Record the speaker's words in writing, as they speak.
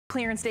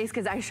clearance days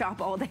because I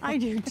shop all day. I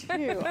do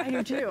too. I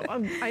do too.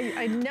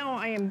 I know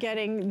I am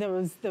getting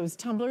those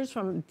tumblers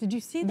from. Did you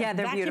see that? Yeah,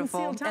 they're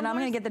beautiful. And I'm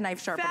going to get the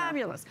knife sharpener.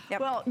 Fabulous.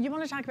 Yep. Well, you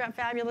want to talk about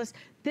fabulous?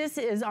 This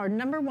is our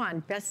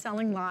 #1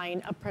 best-selling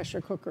line of pressure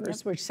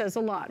cookers, which says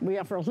a lot. We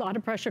offer a lot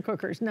of pressure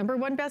cookers.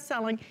 #1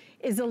 best-selling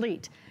is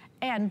Elite.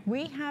 And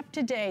we have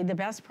today the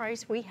best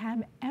price we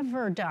have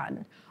ever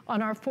done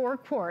on our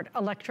 4-quart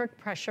electric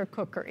pressure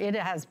cooker. It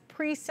has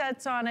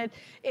presets on it.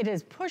 It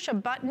is push a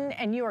button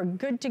and you are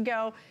good to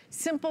go.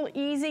 Simple,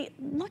 easy.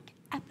 Look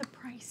at the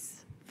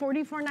price,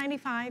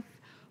 $44.95.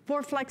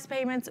 4 flex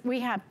payments. We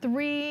have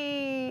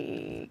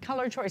 3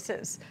 color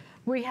choices.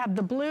 We have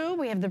the blue,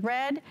 we have the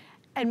red,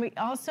 and we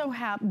also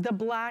have the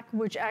black,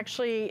 which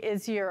actually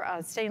is your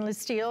stainless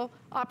steel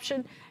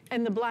option.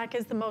 And the black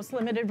is the most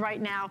limited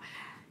right now.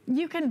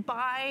 You can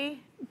buy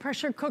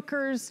pressure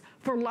cookers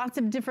for lots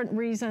of different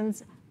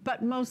reasons,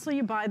 but mostly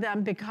you buy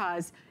them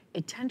because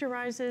it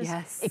tenderizes,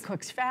 it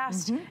cooks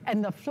fast,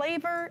 and the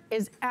flavor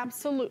is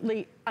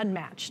absolutely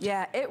unmatched.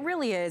 Yeah, it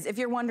really is. If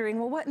you're wondering,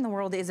 well, what in the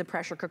world is a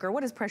pressure cooker?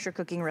 What does pressure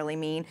cooking really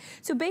mean?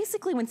 So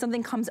basically when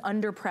something comes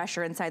under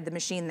pressure inside the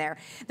machine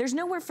there's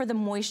nowhere for the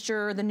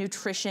moisture, the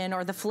nutrition,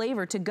 or the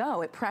flavor to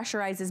go. It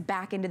pressurizes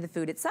back into the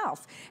food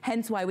itself,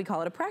 hence why we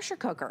call it a pressure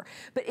cooker.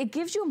 But it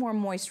gives you a more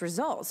moist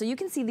result. So you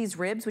can see these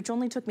ribs, which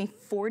only took me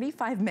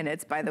 45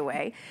 minutes, by the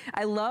way.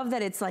 I love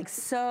that it's like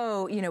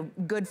so, you know,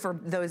 good for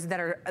those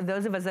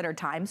of us that are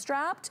time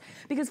strapped,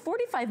 because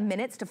 45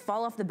 minutes to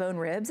fall off the bone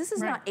ribs, this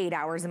is not 8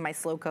 hours in my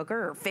slow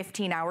cooker or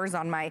 15 hours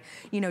on my,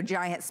 you know,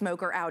 giant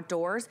smoker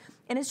outdoors.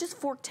 And it's just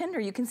fork tender.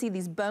 You can see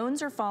these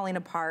bones are falling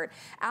apart.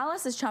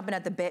 Alice is chomping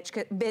at the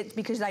bit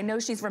because I know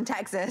she's from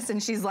Texas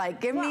and she's like,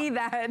 give me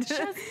that.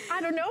 Just,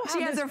 I don't know how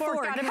she has this her fork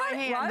fork out of my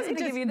hand. Well, I was it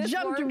give you this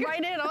jumped fork.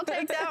 right in. I'll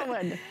take that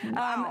one.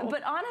 Wow.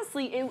 But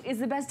honestly, it is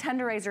the best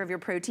tenderizer of your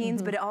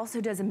proteins, but it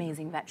also does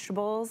amazing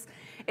vegetables.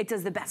 It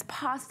does the best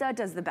pasta, it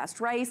does the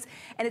best rice,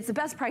 and it's the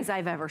best price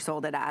I've ever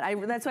sold it at.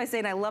 That's why I say,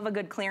 and I love a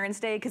good clearance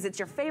day, because it's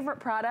your favorite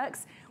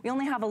products. We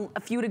only have a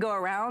few to go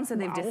around, so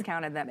they've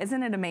discounted them.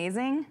 Isn't it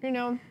amazing? You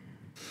know,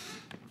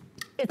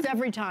 it's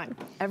every time.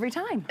 Every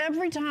time.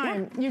 Every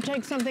time you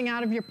take something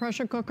out of your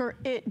pressure cooker,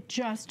 it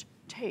just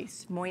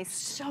tastes moist.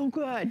 So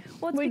good.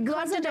 Well, we'd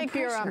love to take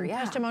your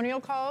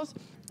testimonial calls.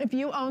 If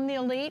you own the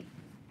Elite,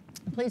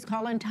 please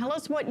call in. Tell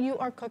us what you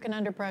are cooking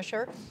under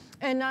pressure,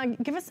 and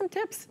give us some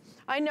tips.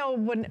 I know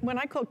when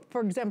I cook,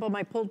 for example,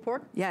 my pulled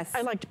pork,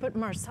 I like to put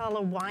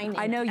Marsala wine in.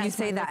 I know you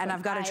say that, and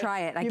I've got to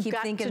try it. I keep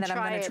thinking that I'm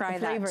going to try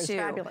that too.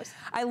 Fabulous.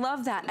 I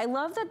love that. I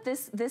love that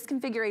this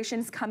configuration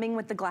is coming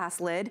with the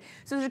glass lid.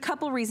 So there's a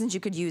couple reasons you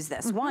could use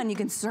this. One, you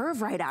can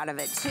serve right out of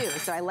it too.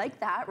 So I like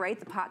that, right?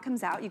 The pot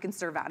comes out, you can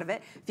serve out of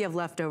it. If you have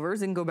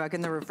leftovers, and go back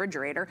in the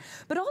refrigerator.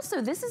 But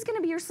also, this is going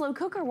to be your slow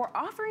cooker. We're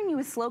offering you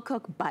a slow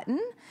cook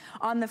button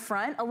on the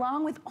front,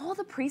 along with all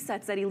the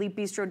presets that Elite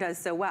Bistro does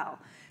so well.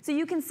 So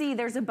you can see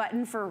there's a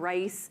button for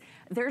rice,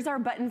 there's our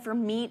button for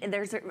meat, and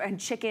there's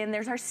chicken,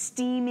 there's our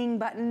steaming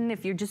button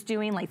if you're just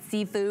doing like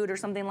seafood or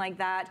something like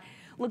that.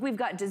 Look, we've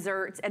got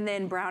desserts, and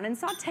then brown and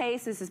saute,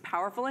 so this is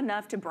powerful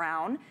enough to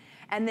brown.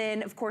 And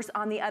then, of course,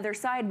 on the other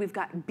side, we've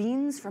got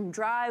beans from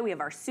dry. We have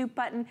our soup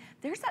button.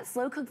 There's that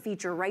slow cook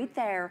feature right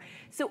there.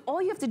 So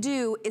all you have to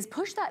do is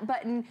push that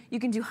button. You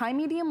can do high,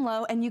 medium,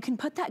 low, and you can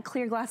put that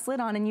clear glass lid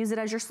on and use it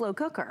as your slow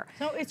cooker.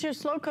 So it's your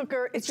slow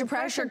cooker. It's your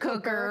pressure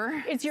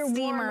cooker. It's your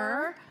steamer.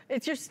 Warmer.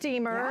 It's your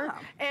steamer.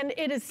 And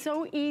it is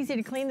so easy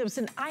to clean those.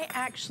 And I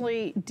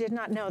actually did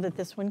not know that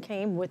this one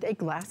came with a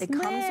glass lid. It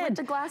comes with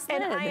the glass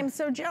lid. And I am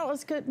so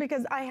jealous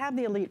because I have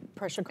the Elite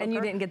pressure cooker. And you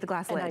didn't get the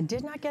glass lid. And I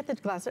did not get the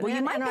glass lid. Well,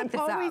 you might and pick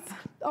this up.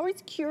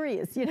 Always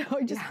curious, you know,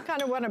 I just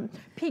kind of want to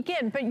peek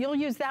in, but you'll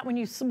use that when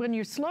you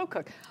slow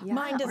cook.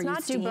 Mine does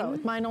not do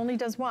both. Mine only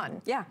does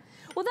one. Yeah.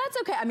 Well, that's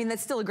okay. I mean,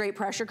 that's still a great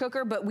pressure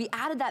cooker, but we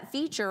added that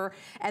feature,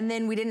 and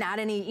then we didn't add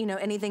any, you know,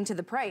 anything to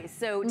the price.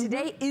 So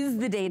today is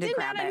the day to grab it.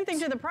 Didn't add anything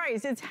to the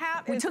price. It's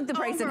half. We took the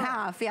price in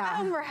half.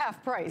 Over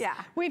half price. Yeah.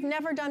 We've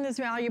never done this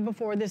value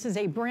before. This is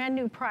a brand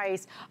new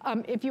price.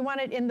 If you want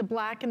it in the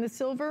black and the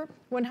silver,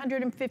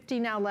 150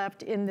 now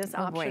left in this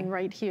option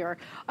right here.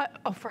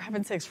 Oh, for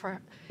heaven's sakes!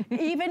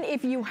 Even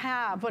if you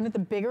have one of the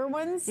bigger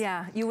ones,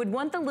 you would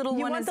want the little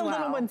one as well. You want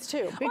the little ones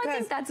too, because I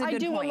think that's a good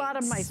do point. A lot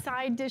of my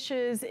side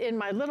dishes in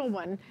my little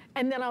one,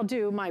 and then I'll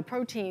do my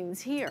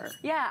proteins here.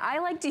 Yeah, I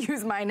like to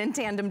use mine in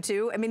tandem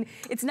too. I mean,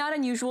 it's not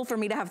unusual for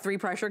me to have 3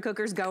 pressure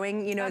cookers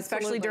going, you know,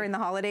 especially during the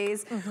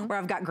holidays, where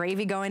I've got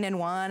gravy going in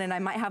one, and I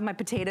might have my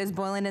potatoes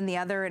boiling in the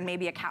other, and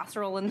maybe a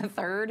casserole in the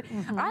third.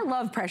 I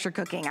love pressure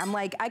cooking. I'm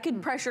like, I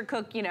could pressure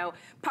cook, you know,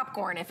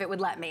 popcorn if it would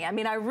let me. I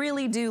mean, I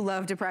really do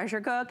love to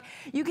pressure cook.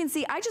 You can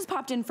see, I just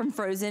popped in from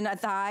frozen a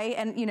thigh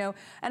and, you know,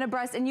 and a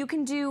breast, and you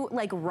can do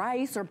like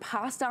rice or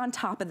pasta on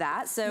top of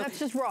that. So that's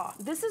just raw.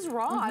 This is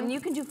raw. I mean,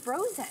 you can do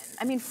frozen.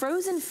 I mean,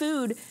 frozen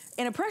food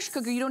in a pressure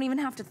cooker, you don't even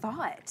have to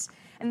thaw it.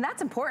 And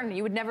that's important.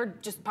 You would never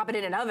just pop it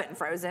in an oven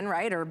frozen,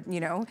 right? Or, you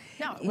know.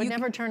 No, it would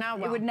never turn out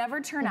well. It would never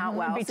turn out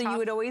well. So you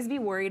would always be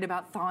worried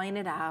about thawing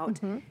it out.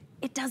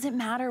 It doesn't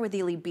matter with the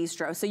Elite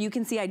Bistro. So you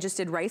can see I just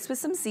did rice with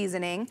some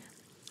seasoning.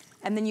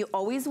 And then you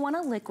always want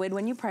a liquid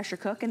when you pressure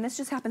cook, and this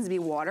just happens to be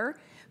water.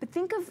 But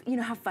think of, you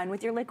know, have fun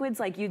with your liquids.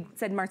 Like you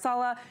said,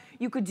 Marsala,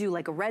 you could do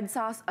like a red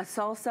sauce, a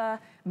salsa,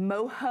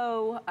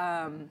 mojo,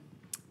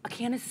 a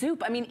can of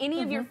soup. I mean,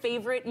 any of your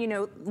favorite, you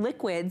know,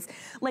 liquids.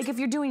 Like if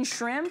you're doing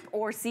shrimp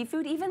or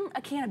seafood, even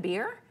a can of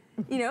beer,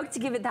 you know, to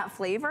give it that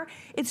flavor.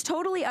 It's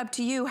totally up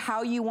to you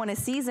how you want to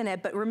season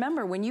it. But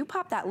remember, when you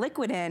pop that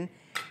liquid in,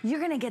 you're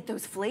gonna get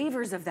those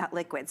flavors of that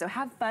liquid. So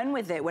have fun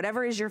with it,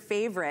 whatever is your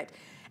favorite.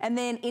 And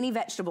then any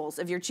vegetables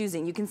of your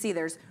choosing. You can see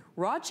there's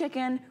raw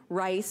chicken,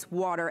 rice,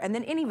 water, and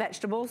then any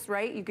vegetables,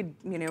 right? You could,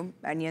 you know,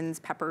 onions,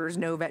 peppers,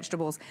 no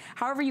vegetables,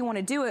 however you want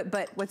to do it.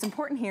 But what's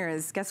important here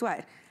is, guess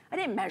what? I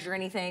didn't measure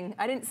anything.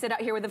 I didn't sit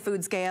out here with a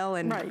food scale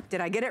and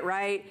did I get it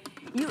right?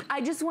 I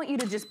just want you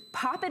to just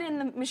pop it in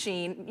the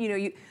machine. You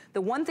know,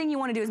 the one thing you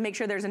want to do is make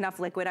sure there's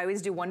enough liquid. I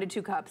always do 1 to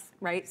 2 cups,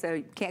 right? So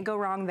you can't go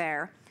wrong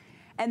there.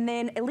 And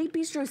then Elite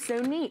Bistro is so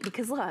neat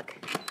because look,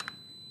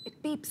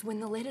 it beeps when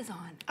the lid is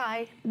on.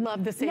 I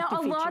love the safety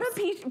features. Now, a lot of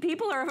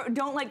people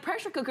don't like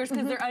pressure cookers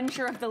because they're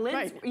unsure if the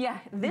lid's,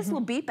 this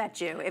will beep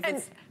at you. If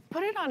it's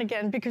put it on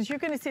again because you're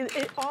gonna see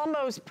it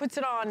almost puts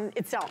it on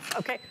itself,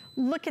 okay?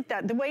 Look at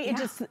that, the way it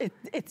just,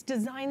 it's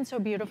designed so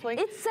beautifully.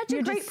 It's such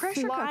a great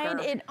pressure cooker. You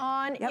slide it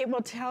on, it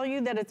will tell you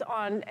that it's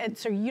on, and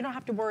so you don't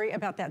have to worry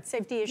about that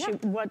safety issue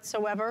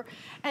whatsoever.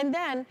 And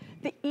then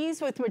the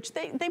ease with which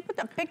they put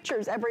the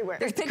pictures everywhere.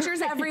 There's pictures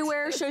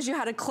everywhere, shows you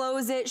how to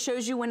close it,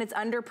 shows you when it's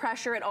under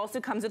pressure. It also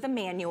comes with a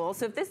manual.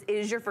 So if this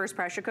is your first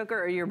pressure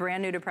cooker or you're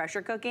brand new to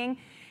pressure cooking,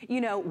 you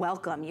know,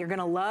 welcome. You're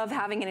gonna love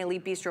having an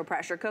Elite Bistro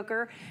pressure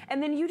cooker.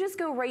 And then you just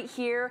go right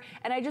here,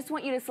 and I just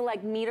want you to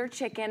select meat or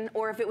chicken,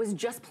 or if it was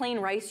just plain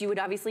rice, you would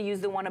obviously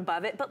use the one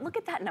above it. But look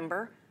at that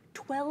number,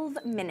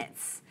 12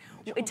 minutes.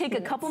 It'd take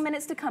a couple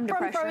minutes to come to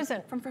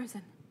pressure. From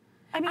frozen.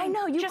 I mean, I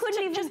know, you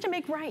couldn't even, just to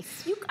make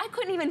rice. I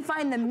couldn't even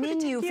find the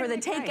menu for the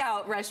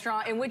takeout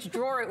restaurant in which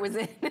drawer it was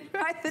in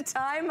by the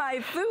time my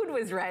food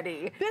was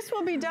ready. This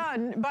will be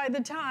done by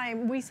the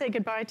time we say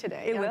goodbye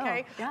today, It will,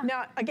 yeah.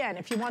 Now, again,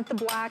 if you want the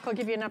black, I'll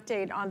give you an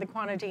update on the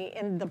quantity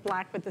in the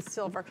black with the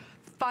silver.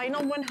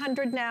 Final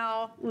 100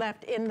 now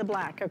left in the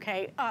black,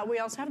 okay? We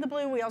also have the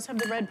blue, we also have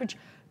the red, which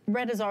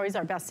red is always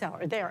our best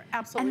seller. They are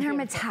absolutely And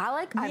they're beautiful.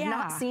 metallic. I've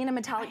not seen a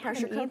metallic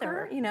pressure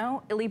cooker. You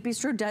know, Elite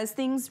Bistro does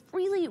things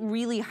really,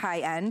 really high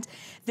end.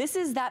 This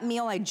is that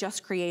meal I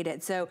just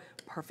created. So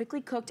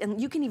perfectly cooked, and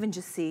you can even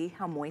just see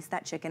how moist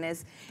that chicken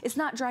is. It's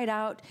not dried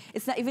out.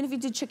 It's not, even if you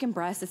did chicken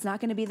breast, it's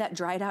not gonna be that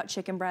dried out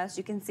chicken breast.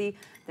 You can see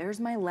there's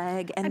my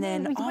leg, and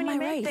then all my rice. When you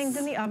make things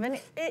in the oven,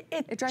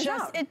 it dries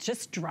out. It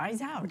just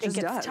dries out. It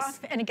gets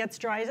tough and it gets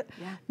dry.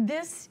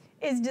 This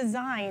is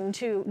designed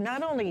to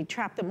not only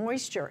trap the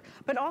moisture,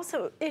 but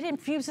also it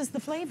infuses the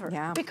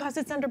flavor because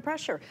it's under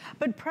pressure.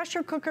 But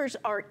pressure cookers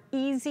are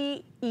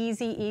easy,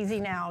 easy, easy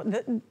now.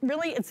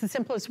 Really, it's the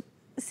simplest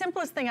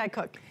thing I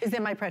cook is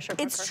in my pressure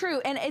cooker. It's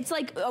true, and it's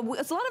like, a lot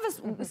of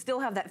us still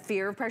have that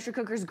fear of pressure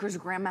cookers because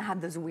Grandma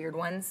had those weird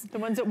ones. The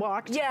ones that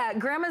walked? Yeah,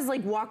 Grandma's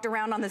like walked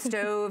around on the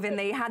stove and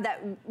they had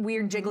that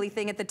weird jiggly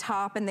thing at the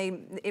top and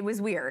it was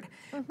weird.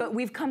 But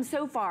we've come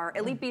so far.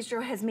 Elite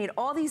Bistro has made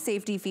all these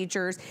safety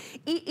features,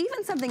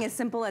 even something as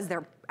simple as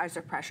their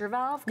pressure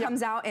valve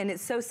comes out, and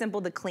it's so simple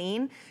to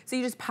clean. So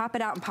you just pop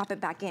it out and pop it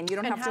back in. You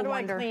don't have to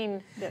wonder. How do I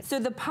clean this? So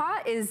the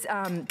pot is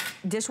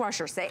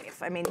dishwasher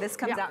safe. I mean, this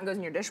comes out and goes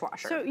in your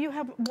dishwasher. So you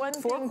have one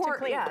thing to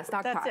clean.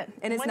 Stock pot. It.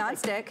 And it's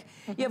non-stick.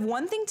 You have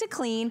one thing to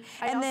clean.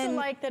 I also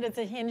like that it's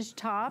a hinged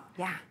top.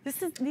 Yeah.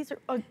 These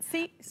are,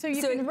 see, so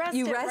you can rest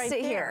it right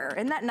there. Here.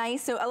 Isn't that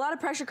nice? So a lot of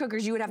pressure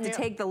cookers, you would have to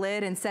take the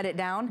lid and set it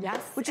down. Yes.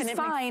 Which is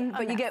fine,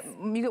 but you get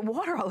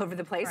water all over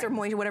the place, or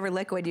moisture, whatever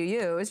liquid you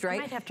used, right?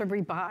 I might have to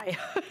rebuy.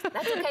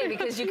 That's okay,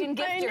 because you can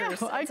gift yours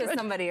to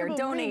somebody or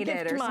donate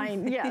it or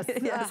something. Yes.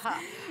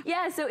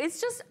 Yeah, so it's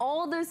just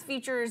all those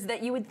features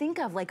that you would think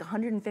of, like a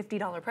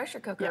 $150 pressure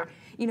cooker,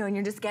 you know, and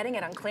you're just getting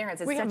it on clearance.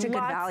 It's such a good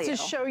value. We have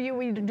lots to show you.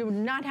 We do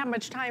not have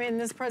much time in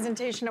this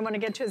presentation. I want to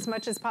get to as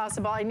much as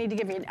possible. I need to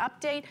give you an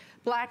update.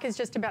 Black is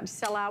just about to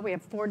sell out. We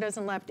have 4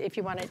 dozen left if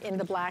you want it in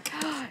the black.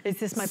 Is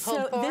this my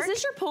pulled pork? This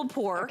is your pulled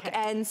pork. Okay.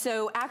 And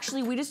so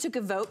actually we just took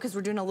a vote because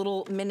we're doing a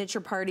little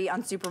miniature party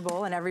on Super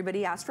Bowl and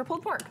everybody asked for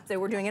pulled pork. So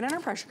we're doing it in our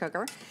pressure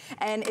cooker.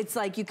 And it's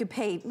like you could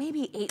pay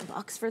maybe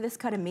 $8 for this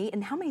cut of meat.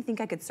 And how many think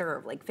I could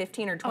serve? Like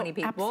 15 or 20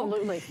 people?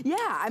 Absolutely. Yeah,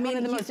 I mean,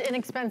 one of the most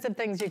inexpensive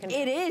things you can do.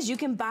 It is. You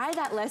can buy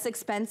that less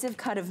expensive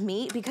cut of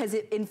meat because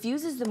it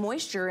infuses the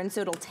moisture, and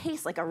so it'll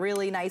taste like a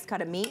really nice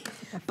cut of meat.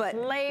 But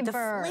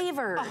the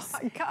flavors. Oh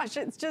my gosh,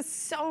 it's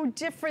just so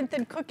different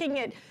than cooking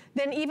it,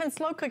 than even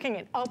slow cooking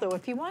it. Although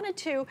if you wanted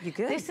to,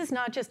 this is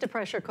not just a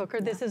pressure cooker.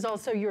 This is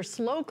also your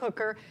slow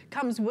cooker.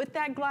 Comes with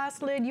that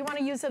glass lid. You want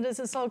to use it as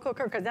a slow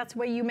cooker because that's the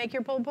way you make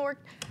your pulled pork?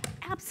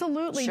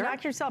 Absolutely,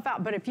 knock yourself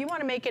out. But if you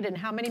want to make it in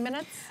how many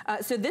minutes?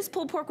 So this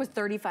pulled pork was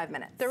 35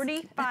 minutes.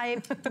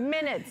 35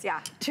 minutes.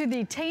 Yeah. To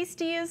the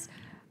tastiest,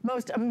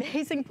 most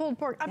amazing pulled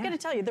pork. I'm gonna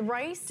tell you, the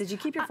rice. Did you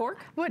keep your fork?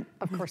 What?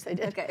 Of course I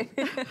did. Okay.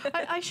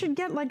 I should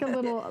get like a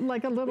little.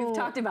 We've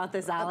talked about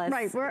this, Alice.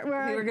 Right.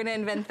 We were gonna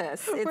invent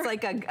this. It's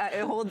like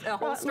a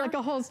holster. Like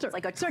a holster. It's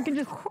like a so I can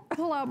just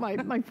pull out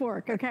my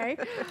fork, okay?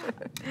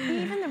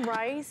 Even the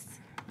rice,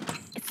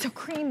 it's so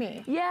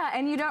creamy. Yeah,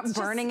 and you're not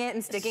burning it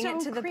and sticking it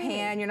to the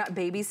pan. You're not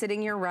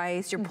babysitting your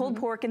rice. Your pulled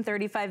pork in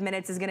 35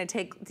 minutes is gonna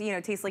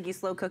taste like you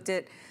slow cooked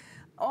it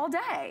all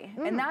day.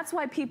 And that's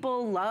why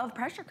people love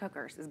pressure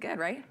cookers. It's good,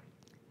 right?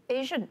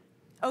 Asian.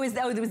 Oh,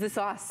 it was the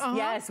sauce.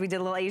 Yes, we did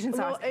a little Asian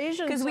sauce.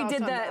 Because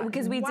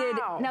we did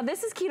now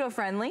this is keto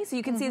friendly, so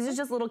you can see this is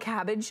just little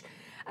cabbage.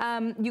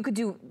 You could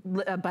do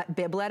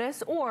bib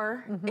lettuce,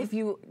 or if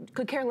you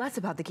could care less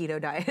about the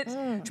keto diet,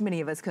 which many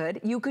of us could,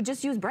 you could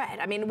just use bread.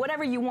 I mean,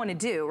 whatever you want to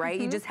do, right?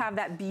 You just have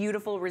that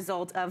beautiful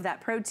result of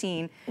that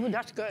protein. Ooh,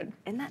 that's good.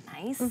 Isn't that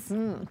nice?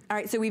 All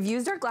right, so we've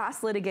used our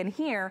glass lid again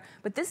here,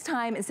 but this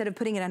time, instead of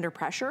putting it under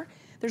pressure,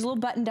 there's a little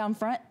button down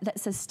front that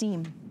says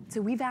steam.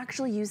 So we've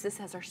actually used this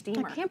as our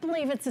steamer. I can't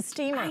believe it's a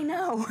steamer. I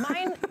know.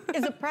 Mine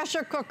is a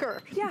pressure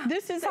cooker. Yeah.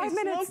 This is 5 a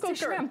slow minutes cooker. to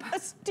shrimp. A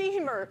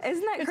steamer.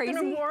 Isn't that crazy?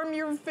 It's gonna warm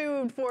your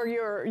food for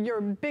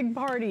your big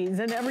parties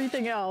and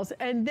everything else,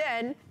 and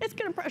then it's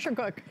gonna pressure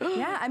cook.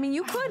 Yeah, I mean,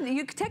 you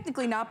could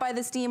technically not buy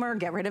the steamer,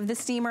 get rid of the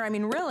steamer. I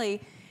mean,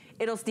 really,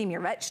 it'll steam your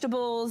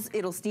vegetables,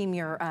 it'll steam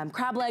your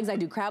crab legs. I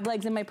do crab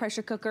legs in my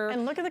pressure cooker.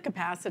 And look at the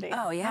capacity.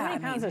 Oh, yeah. How many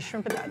pounds of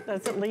shrimp is that?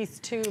 That's at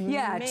least 2,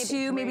 yeah,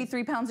 maybe maybe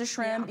 3 pounds of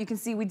shrimp. Yeah. You can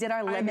see we did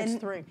our lemon. I think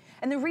it's 3.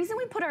 And the reason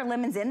we put our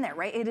lemons in there,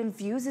 right, it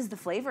infuses the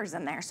flavors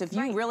in there. So if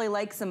you really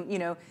like some,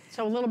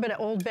 So a little bit of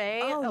Old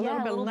Bay, a little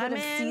bit of lemon,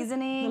 of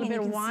seasoning, a little bit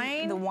of and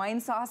wine. the wine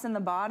sauce in the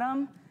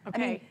bottom.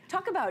 Okay. I mean,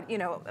 talk about,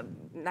 a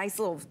nice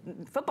little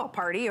football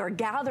party or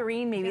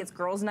gathering, maybe it's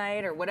girls'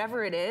 night or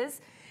whatever it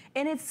is.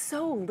 And it's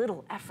so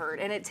little effort,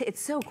 and it's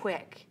so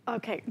quick.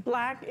 Okay,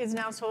 black is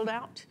now sold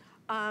out.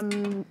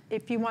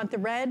 If you want the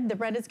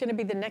red is gonna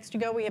be the next to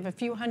go. We have a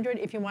few hundred.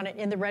 If you want it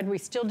in the red, we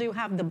still do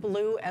have the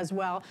blue as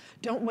well.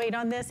 Don't wait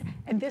on this.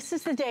 And this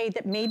is the day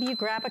that maybe you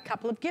grab a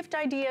couple of gift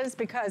ideas,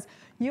 because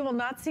you will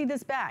not see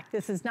this back.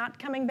 This is not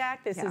coming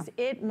back. This is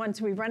it. Once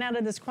we run out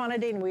of this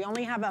quantity, and we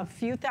only have a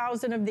few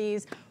thousand of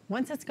these,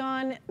 once it's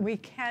gone, we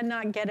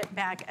cannot get it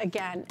back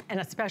again,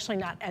 and especially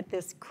not at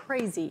this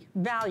crazy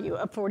value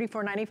of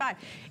 $44.95.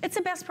 It's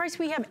the best price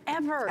we have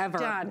ever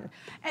done.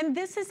 And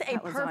this is a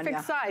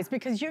perfect size,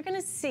 because you're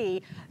gonna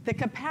see the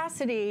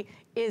capacity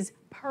is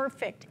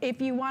perfect.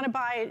 If you want to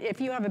buy it,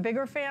 if you have a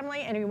bigger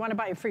family and you want to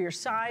buy it for your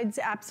sides,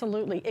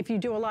 absolutely. If you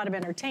do a lot of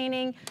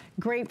entertaining,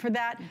 great for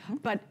that.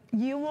 But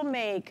you will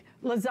make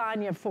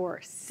lasagna for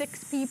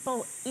 6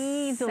 people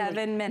easily.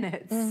 7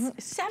 minutes.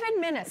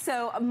 7 minutes.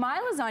 So my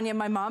lasagna,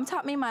 my mom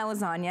taught me my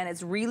lasagna, and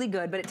it's really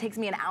good, but it takes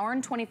me 1 hour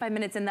and 25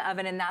 minutes in the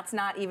oven, and that's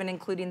not even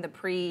including the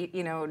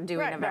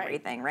doing of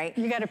everything, right?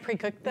 You got to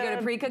pre-cook the You got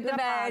to pre-cook the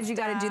veg, you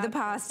got to do the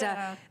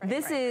pasta.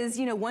 This is,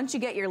 once you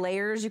get your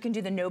layers, you can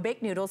do the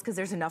no-bake noodles, because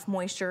there's enough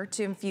moisture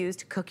to infuse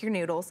to cook your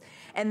noodles.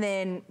 And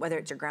then whether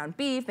it's your ground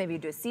beef, maybe you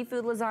do a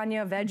seafood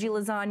lasagna, veggie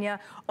lasagna,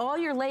 all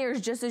your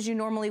layers just as you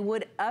normally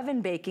would,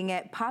 oven baking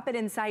it, pop it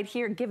inside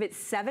here, give it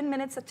 7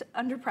 minutes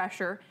under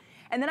pressure.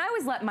 And then I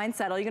always let mine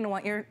settle. You're gonna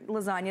want your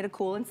lasagna to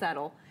cool and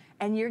settle.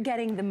 And you're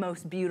getting the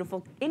most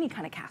beautiful, any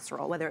kind of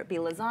casserole, whether it be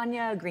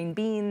lasagna, green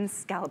beans,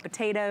 scalloped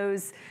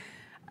potatoes,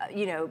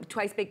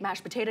 twice baked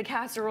mashed potato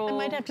casserole. I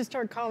might have to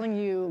start calling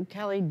you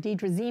Kelly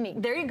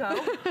DiDrazzini. There you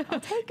go. I'll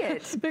take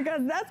it.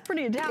 Because that's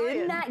pretty Italian.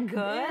 Isn't that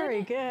good?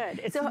 Very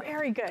good. It's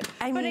very good.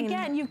 But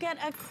again, you get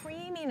a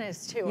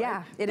creaminess to it.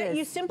 Yeah, it is.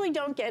 You simply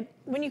don't get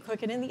when you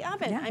cook it in the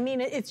oven. Yeah. I mean,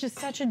 it's just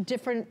such a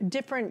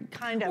different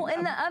kind of Well,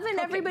 in the oven, cooking.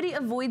 Everybody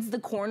avoids the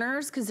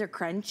corners because they're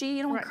crunchy.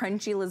 You don't want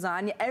crunchy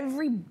lasagna.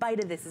 Every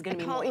bite of this is going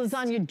to be moist. I call it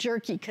lasagna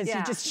jerky, because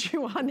you just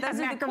chew on that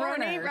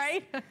macaroni,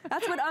 right?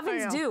 That's what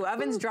ovens do.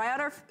 Ovens dry out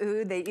our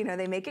food.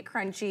 They make it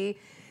crunchy.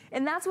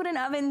 And that's what an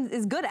oven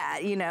is good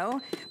at,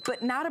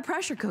 but not a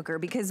pressure cooker,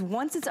 because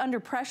once it's under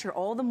pressure,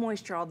 all the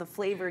moisture, all the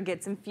flavor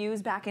gets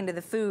infused back into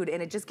the food,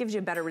 and it just gives you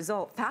a better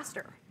result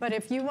faster. But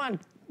if you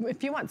want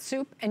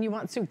soup, and you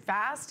want soup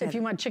fast, if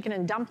you want chicken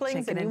and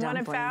dumplings and you want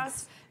it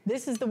fast,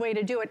 this is the way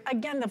to do it.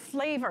 Again, the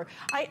flavor.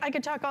 I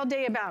could talk all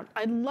day about.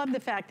 I love the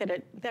fact that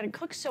it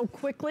cooks so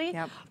quickly.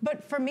 Yep.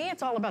 But for me,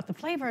 it's all about the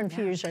flavor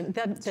infusion,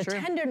 the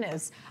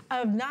tenderness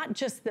of not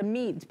just the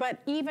meat,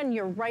 but even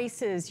your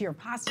rices, your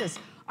pastas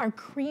are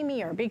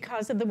creamier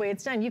because of the way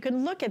it's done. You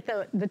can look at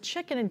the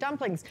chicken and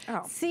dumplings,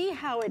 see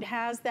how it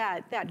has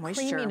that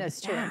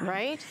creaminess to it,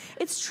 right?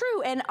 It's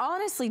true. And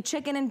honestly,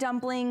 chicken and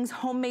dumplings,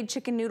 homemade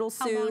chicken noodle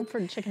soup. How long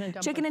for chicken and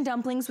dumplings? Chicken and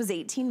dumplings was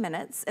 18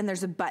 minutes, and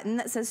there's a button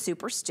that says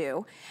super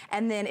stew.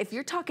 And then if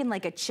you're talking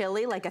like a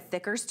chili, like a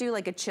thicker stew,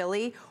 like a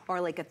chili, or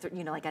like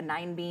like a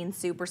 9-bean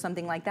soup or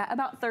something like that,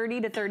 about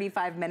 30 to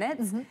 35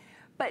 minutes.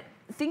 But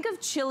think of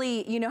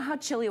chili, you know how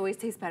chili always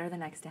tastes better the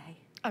next day?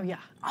 Oh, yeah.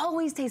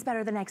 Always tastes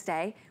better the next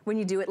day when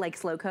you do it like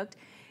slow cooked.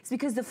 It's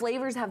because the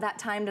flavors have that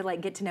time to like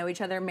get to know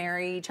each other,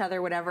 marry each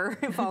other, whatever,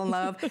 fall in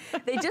love.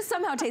 They just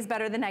somehow taste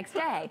better the next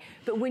day.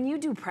 But when you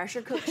do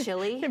pressure cooked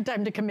chili, they have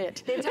time to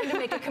commit. They have time to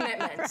make a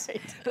commitment.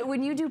 Right. But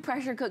when you do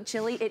pressure cooked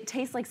chili, it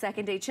tastes like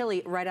second day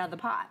chili right out of the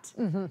pot.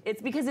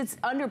 It's because it's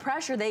under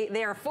pressure,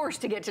 they are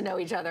forced to get to know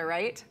each other,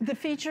 right? The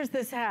features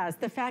this has,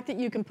 the fact that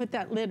you can put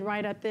that lid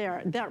right up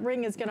there, that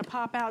ring is gonna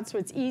pop out so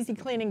it's easy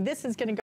cleaning. This is gonna go